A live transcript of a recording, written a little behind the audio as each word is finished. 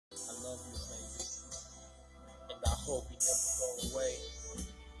Hey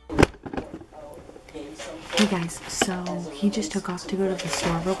guys, so he just took off to go to the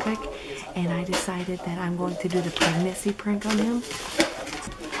store real quick, and I decided that I'm going to do the pregnancy prank on him.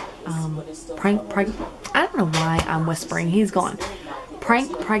 I don't know why I'm whispering. He's gone.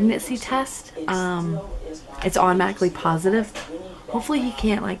 Prank pregnancy test. It's automatically positive. Hopefully he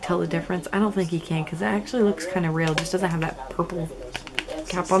can't like tell the difference. I don't think he can because it actually looks kind of real. It just doesn't have that purple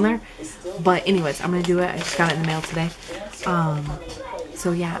cap on there. But anyways, I'm gonna do it. I just got it in the mail today.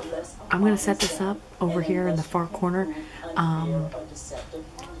 So yeah, I'm gonna set this up over here in the far corner,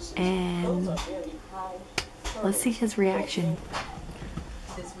 and let's see his reaction.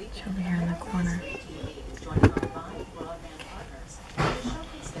 It's over here in the corner.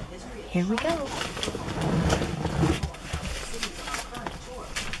 Here we go.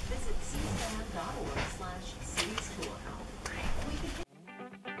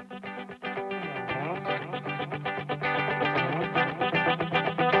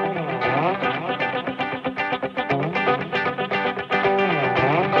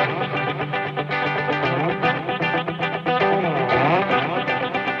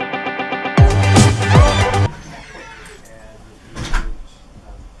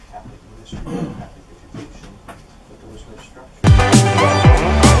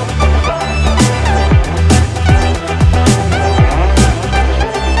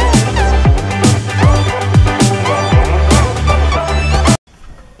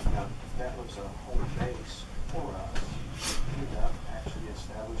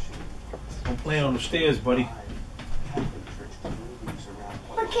 Don't play on the stairs, buddy.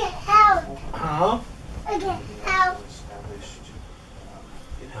 Look at how. Huh? Look at how.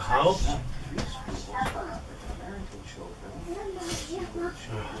 House?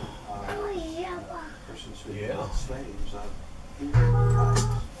 Yeah.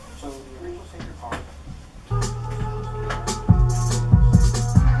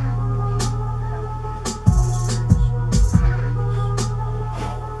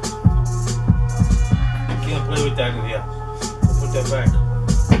 Can't play with that in here. I'll put that back.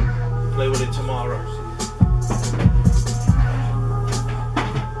 Play with it tomorrow.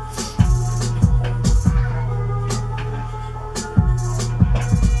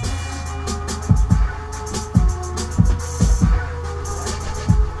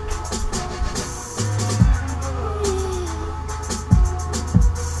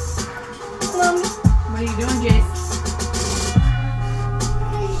 What are you doing, Jace?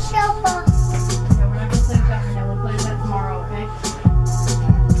 Shuffle. Yeah, we're not gonna play with that right now. We'll play with that tomorrow, okay?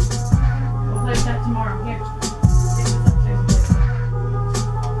 We'll play with that tomorrow. Here. Take this upstairs and play with it.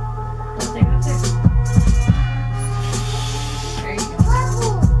 Let's take it upstairs. There you go.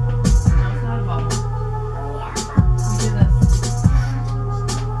 Bubble. No, it's not a bubble. You do this.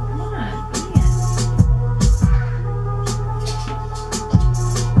 Come on, bring it.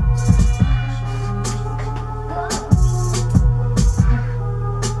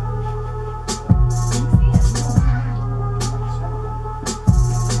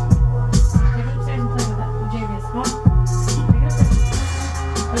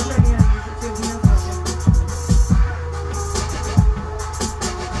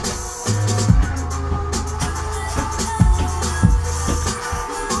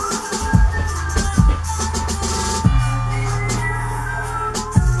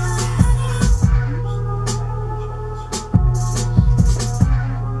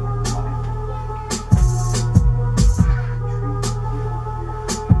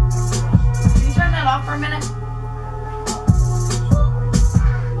 For a minute.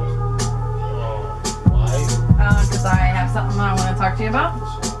 Why? Because I have something I want to talk to you about.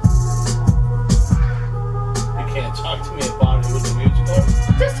 You can't talk to me about it with the music on?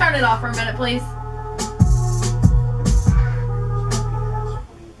 Just turn it off for a minute, please.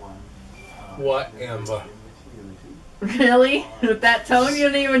 What, Amber? Really? With that tone, you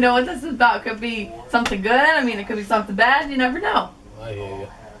don't even know what this is about. Could be something good. I mean, it could be something bad. You never know. I hear you.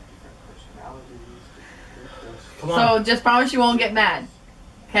 Come So on. just promise you won't get mad.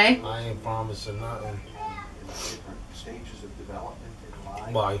 Okay? I ain't promising nothing.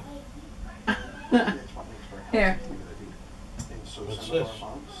 Why? Here. What's this?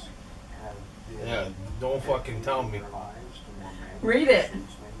 Yeah, don't fucking tell me. Read it.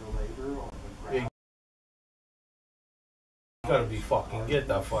 You gotta be fucking, get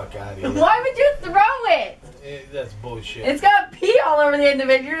the fuck out of here. Why would you throw it? That's bullshit. It's got pee all over the end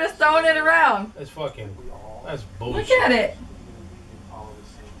of it. You're just throwing it around. That's fucking, that's bullshit. Look at it.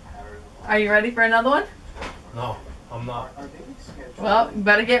 Are you ready for another one? No, I'm not. Well, you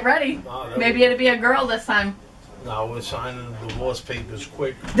better get ready. No, Maybe it'll be a girl this time. No, we're signing the divorce papers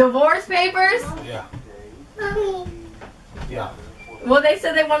quick. Divorce papers? Yeah. Mommy. Yeah. Well, they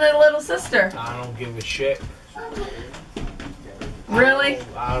said they wanted a little sister. I don't give a shit. Really?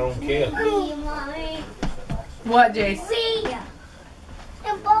 I don't care. What, Jace?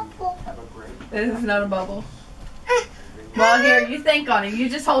 A bubble. This is not a bubble. Well, here, you think on it. You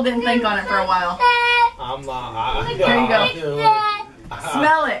just hold it and think on it for a while. I'm not. Here you go.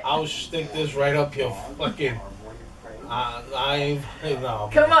 Smell it. I'll stick this right up your fucking. No.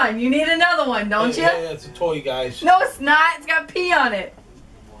 Come on, you need another one, don't you? Yeah, it's a toy, guys. No, it's not. It's got pee on it.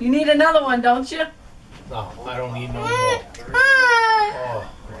 You need another one, don't you? No, I don't need no more. Oh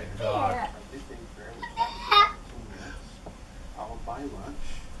my God.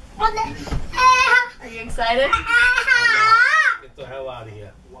 Are you excited? Get the hell out of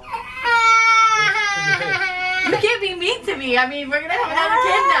here. You can't be mean to me. I mean, we're gonna have another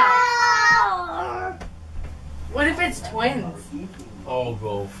kid now. What if it's twins? Oh,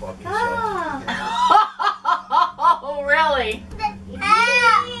 go fuck yourself. Oh, really?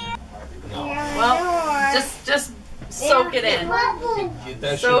 No. Well, just soak it in. Get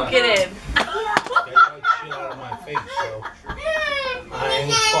that Soak shit it in. Get that shit out of my face, so. I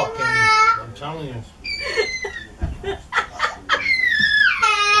ain't fucking. I'm telling you.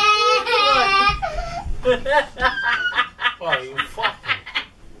 Oh, you fucking.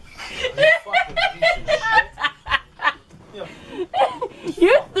 You fucking piece of shit. Yeah.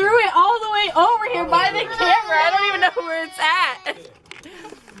 You threw it all the way over here by the camera. I don't even know where it's at.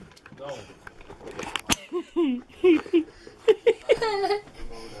 No.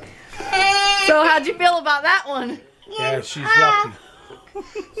 So how'd you feel about that one? Yeah, she's lucky.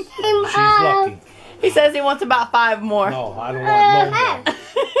 She's lucky. He says he wants about 5 more. No, I don't want no more.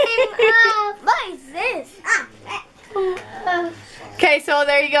 What is this? Okay, so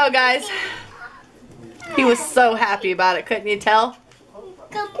there you go, guys. He was so happy about it, couldn't you tell?